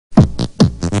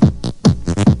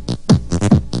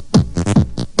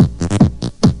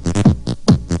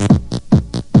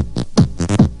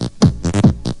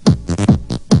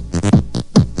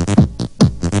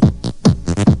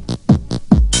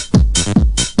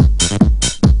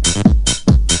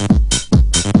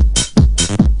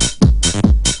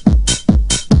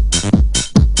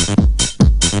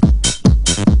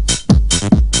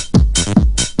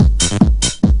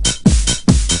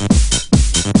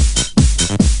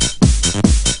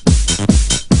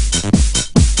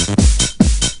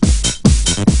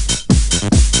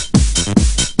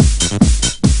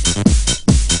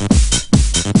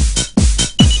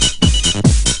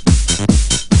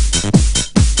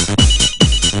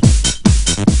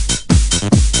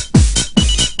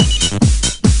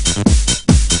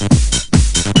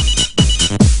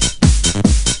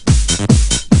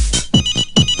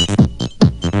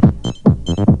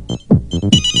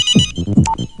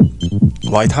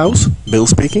White House, Bill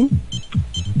speaking.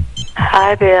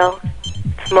 Hi, Bill.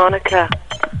 It's Monica.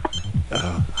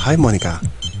 Hi, Monica.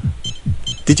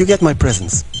 Did you get my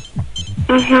presents?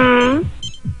 Mm-hmm.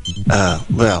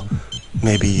 Well,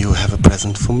 maybe you have a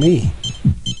present for me.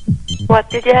 What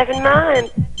did you have in mind?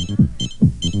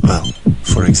 Well,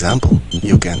 for example,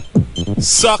 you can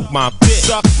suck my dick,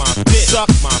 suck my dick, suck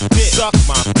my dick, suck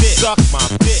my dick, suck my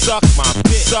dick, suck my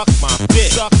dick, suck my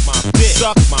dick, suck my dick,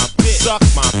 suck my dick, suck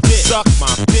my dick, suck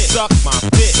my dick, suck my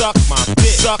dick, suck my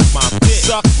dick, suck my dick,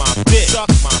 suck my dick, suck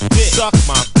my dick, suck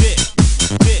my dick,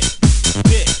 dick,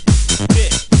 dick, dick,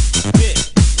 dick, dick,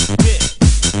 dick,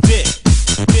 dick,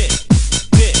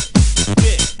 dick,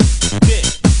 dick,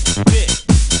 dick, dick,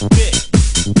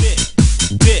 dick,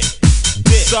 dick,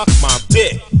 dick, suck my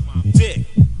dick, dick,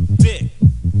 dick,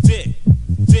 dick,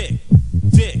 dick,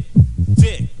 dick,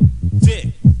 dick, dick.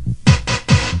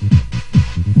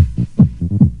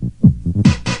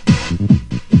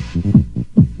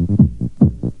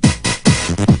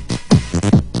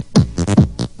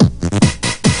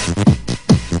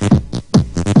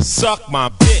 Suck my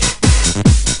dick.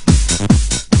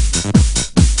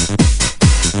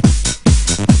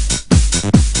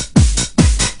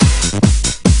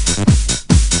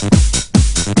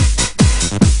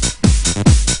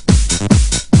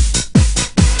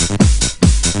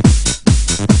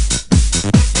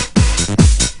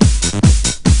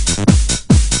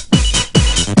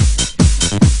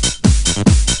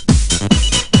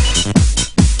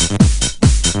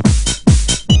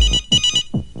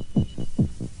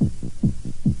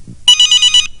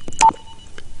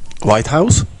 White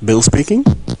House, Bill speaking.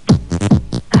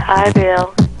 Hi,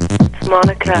 Bill. It's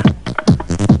Monica.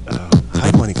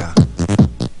 Hi, Monica.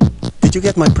 Did you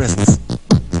get my presents?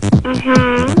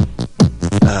 Mm-hmm.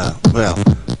 Well,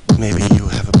 maybe you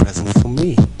have a present for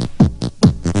me.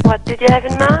 What did you have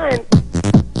in mind?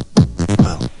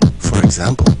 Well, for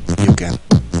example, you can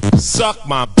suck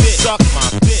my dick, suck my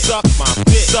dick, suck my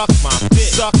dick, suck my dick,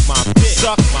 suck my dick,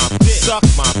 suck my dick, suck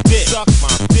my dick, suck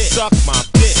my dick, suck my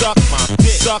dick, suck my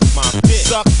dick, suck my dick,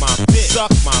 suck my dick,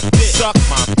 suck my dick, suck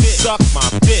my dick, suck my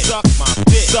dick, suck my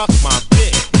dick, suck my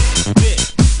dick, dick,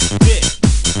 dick, dick,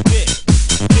 dick,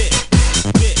 dick,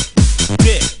 dick, dick,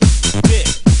 dick, dick, dick,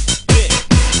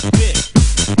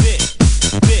 dick,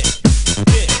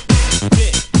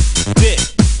 dick, dick,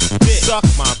 dick, suck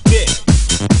my